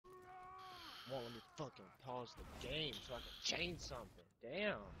let me fucking pause the game so I can change something.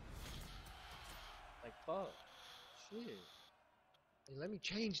 Damn. Like, fuck. Shit. Hey, let me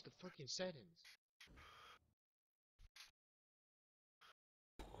change the fucking settings.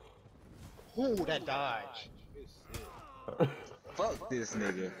 Ooh, that dodge. Fuck this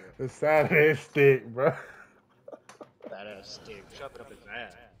nigga. The side of that stick, bro. That ass stick. Shove it up his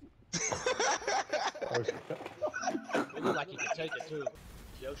ass. Okay. It look like he can take it too.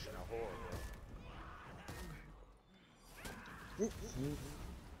 Yoshi a whore, bro.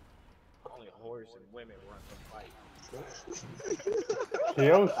 Only whores and women run the fight.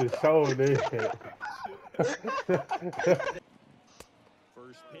 Kyoshi showed this shit.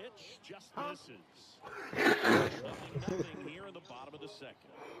 First pitch just misses. Nothing here in the bottom of the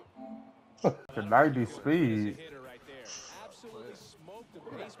second. The 90 speed. Absolutely smoked the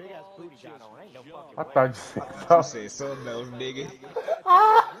baseball. Big ass booty got on. Ain't no fucking I way. thought you You said something else, nigga.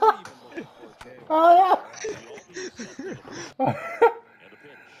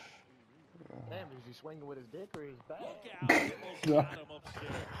 Damn, is he swinging with his dick or his back?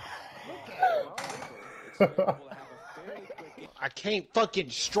 I can't fucking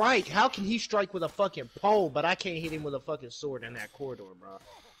strike. How can he strike with a fucking pole, but I can't hit him with a fucking sword in that corridor, bro?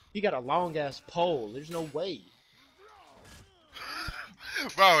 He got a long ass pole. There's no way.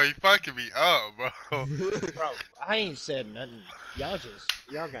 Bro, he fucking me up, bro. Bro, I ain't said nothing. Y'all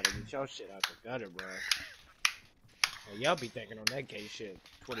gotta get y'all shit out the gutter, bro. Well, y'all be thinking on that gay shit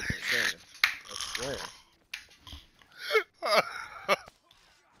 24/7. I swear.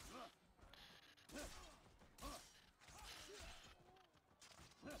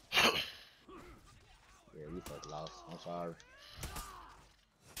 Yeah, you fucking lost. I'm sorry.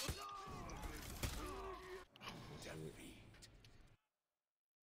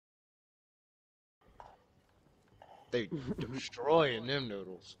 They destroying them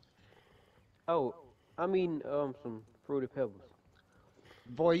noodles. Oh, I mean, some Fruity Pebbles.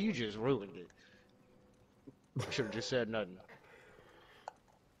 Boy, you just ruined it. Should've just said nothing.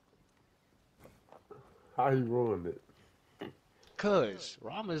 How you ruined it? Cause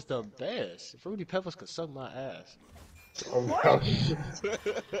ramen's the best. Fruity Pebbles could suck my ass. Oh, no.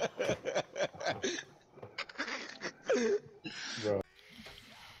 Bro.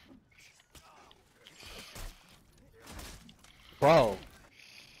 Bro,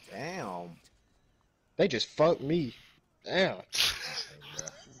 Damn. they just fucked me. Damn.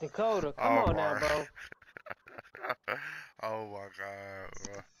 Dakota, come on now, bro. Oh my god,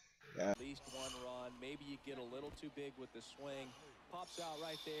 bro. At least one run. Maybe you get a little too big with the swing. Pops out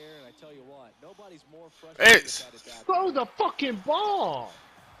right there, and I tell you what, nobody's more frustrated about it that Throw the fucking ball!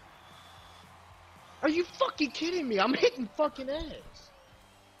 Are you fucking kidding me? I'm hitting fucking ass.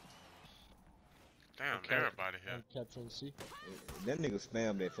 Damn, Okay. everybody here. Captain C. That nigga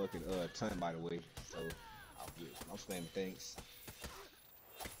spammed that fucking ton, by the way. So I'm spamming thanks.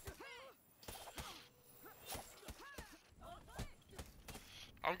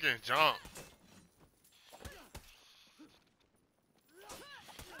 I'm getting jumped.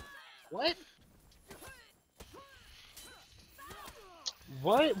 What?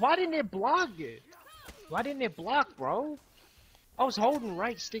 What? Why didn't it block it? Why didn't it block, bro? I was holding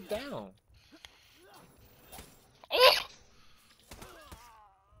right stick down. Oh!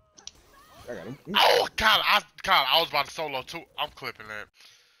 I got him. Oh god, I was about to solo too. I'm clipping that.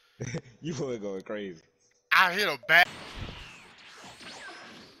 You were going crazy. I hit a bat.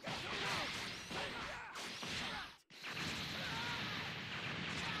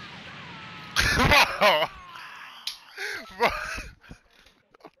 Bro. Bro.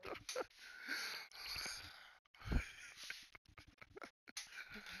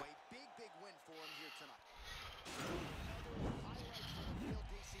 Big win for him here tonight.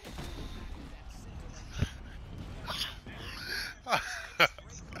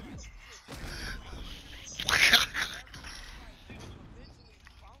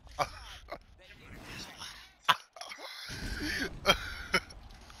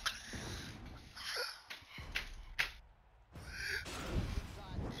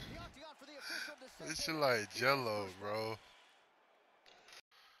 This shit like Jello, bro.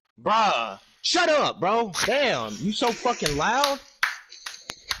 Bruh, shut up, bro. Damn, you so fucking loud.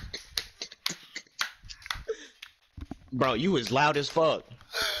 Bro, you as loud as fuck.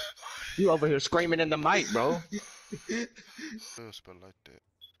 You over here screaming in the mic, bro. Still spell like that.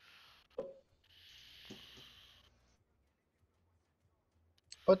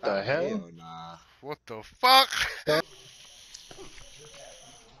 What the hell? Hell nah. What the fuck?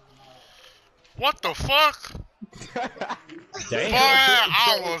 What the fuck? Damn. Boy,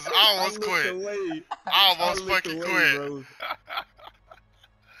 I almost quit. Away. I almost fucking quit.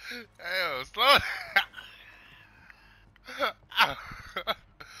 Hell, slow.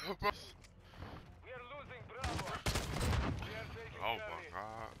 Oh my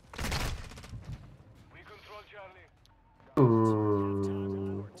god.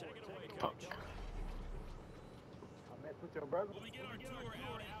 Ooh.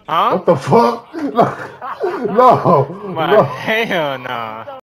 Huh? What the fuck? No, My no. hell nah.